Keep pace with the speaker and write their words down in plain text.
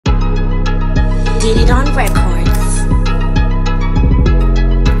DiDiDon Records.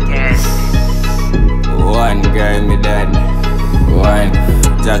 Yes. One Grimy dad. One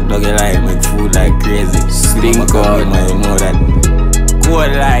Jack Doggy life make food like crazy. Stink out, man, you know that. Cold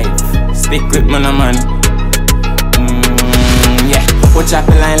life, stick with man, man. Yeah. Watch up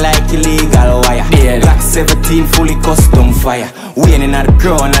the line like illegal wire. Black 17 fully custom fire. Waiting at the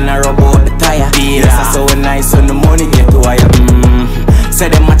ground and I rub out the tire. That's so nice on the money get to wire. Say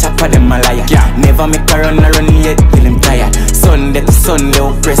them match up for them a liar. Never make a run yet till him tired. Sunday to Sunday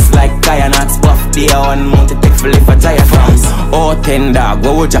oppress like iron. Axe buff day one month to take for life a tire France. Oh 10 dog,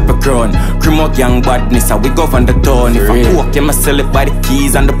 go drop a crown. Cream up young badness, we govern the town. If I walk you must sell it by the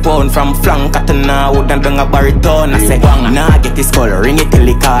keys and the pound. From flank at the now, wood and dung a baritone. I say bang, nah get his call, ring it till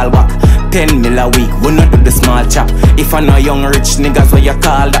he call back. 10 mil a week, we not do the small chop. If I know young rich niggas what you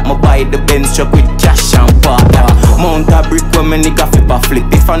call that, me buy the Benz truck with cash and part that. Mount a brick when me nigga flip a flip.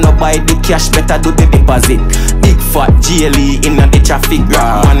 If I no buy the cash, better do the deposit. Big fat GLE in the traffic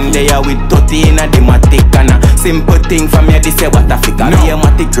gram. One day with 30 in a dematic. And a simple thing from here, this say what I figure. Me a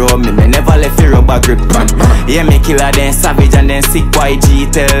matic draw me never left the rubber grip. Yeah, me killer then savage and then sick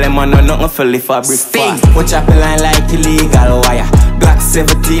YG. Tell them I know nothing for lift a brick fast. Watch up the line like illegal wire. Black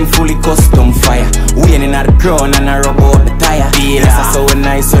 17 fully custom fire. Waiting at the ground and I rub out the tire. That's so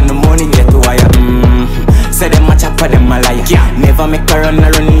nice when the money get to wire. Say them match up for them a liar. Never make a run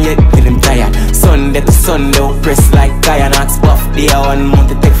yet till him tired. Sunday to Sunday oppress like iron. Axe buff day one month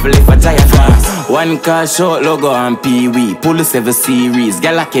to take for life a giant. One car short logo and pee-wee. Pull the 7 series,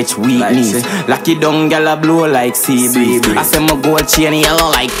 gal a catch weakness. Lucky down, gal a blow like sea breeze. I say my gold chain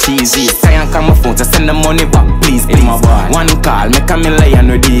yellow like cheesy. Say I come my phone to send the money back please, please. One call, make a million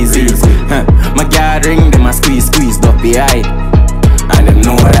with disease. My girl ring them a squeeze dopey eye. And them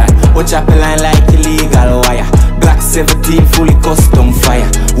know that. Watch up the line like illegal wire. Black 17 fully custom fire.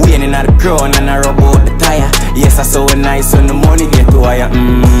 Waiting at the ground and I rub out the tire. Yes, I saw nice when the money get to wire.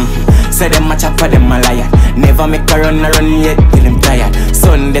 Say them match up for them a liar. Never make a run yet till him tired.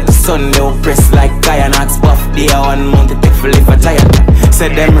 Sunday to Sunday oppress like iron. Axe buff day one month to take for life a giant.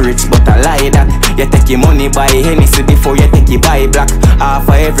 Say them rich but I lie that. You take your money buy Hennessy before you take your buy black. Half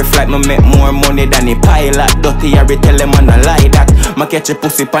of every flight me make more money than a pilot. Dirty I tell them and I lie that. Ma catch a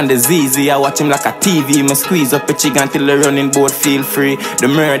pussy pan the ZZ, I watch him like a TV. Me squeeze up a chicken till the running boat feel free. The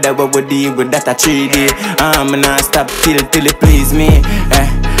murder we would deal with that a 3D. Me not stop till it please me.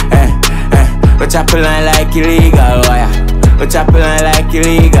 We chop a line like illegal wire. We chop a line like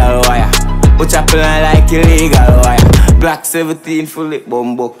illegal wire. We chop a line like illegal wire. Black 17 fully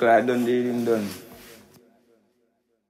bumbo clad, done.